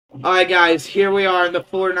Alright guys, here we are in the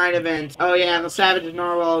Fortnite event. Oh yeah, and the Savage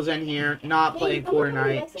Narwhal is in here, not playing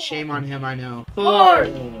Fortnite. Shame on him, I know. 4,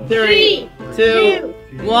 3, 2,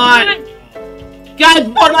 1. Guys,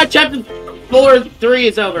 Fortnite chapter 3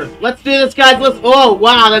 is over. Let's do this, guys. Oh,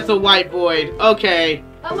 wow, that's a white void. Okay.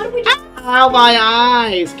 What if we just... Ow, my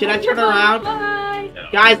eyes. Can I turn around?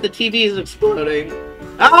 Guys, the TV is exploding.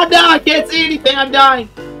 Oh no, I can't see anything. I'm dying.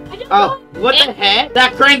 Oh, what the heck?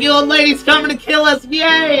 That cranky old lady's coming to kill us.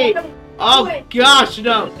 Yay! Oh gosh,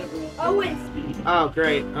 no. Oh,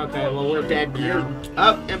 great. Okay, well, we're dead now.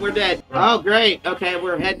 Oh, and we're dead. Oh, great. Okay,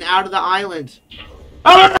 we're heading out of the island.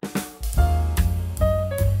 Oh!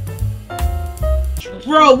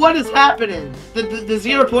 Bro, what is happening? The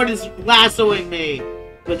 0 point is lassoing me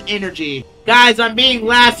with energy. Guys, I'm being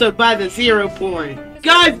lassoed by the 0 point.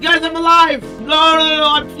 Guys, I'm alive! No,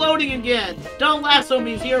 I'm floating again. Don't lasso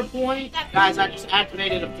me, 0 point. Guys, I just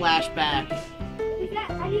activated a flashback.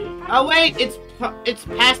 Oh wait, it's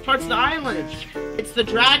past parts of the island. It's the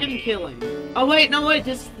dragon killing. Oh wait, no wait,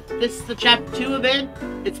 this is the chapter 2 event.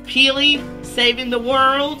 It's Peely saving the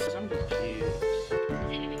world. I'm confused.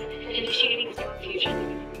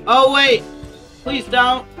 Oh wait, please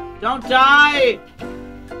don't die.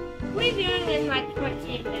 What are you doing in like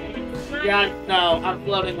 14 minutes? Yeah, no, I'm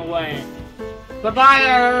floating away. Bye-bye,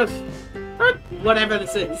 Earth! Whatever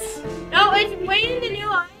this is. No, it's waiting the new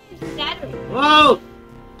island Saturday. Whoa!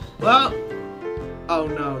 Whoa! Oh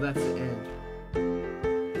no, that's the end.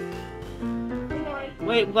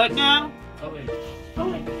 Wait, what now? Oh wait,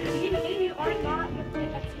 if you are not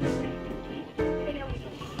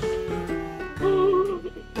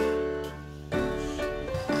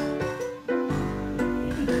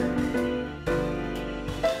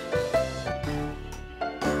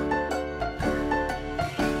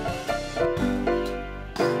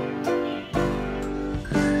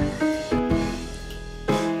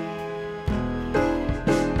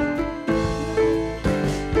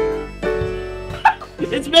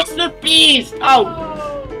It's Mr. Beast! Oh!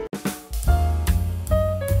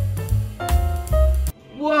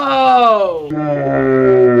 Whoa!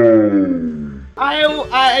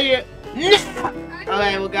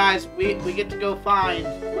 Okay, well guys, we get to go find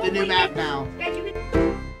the new map now.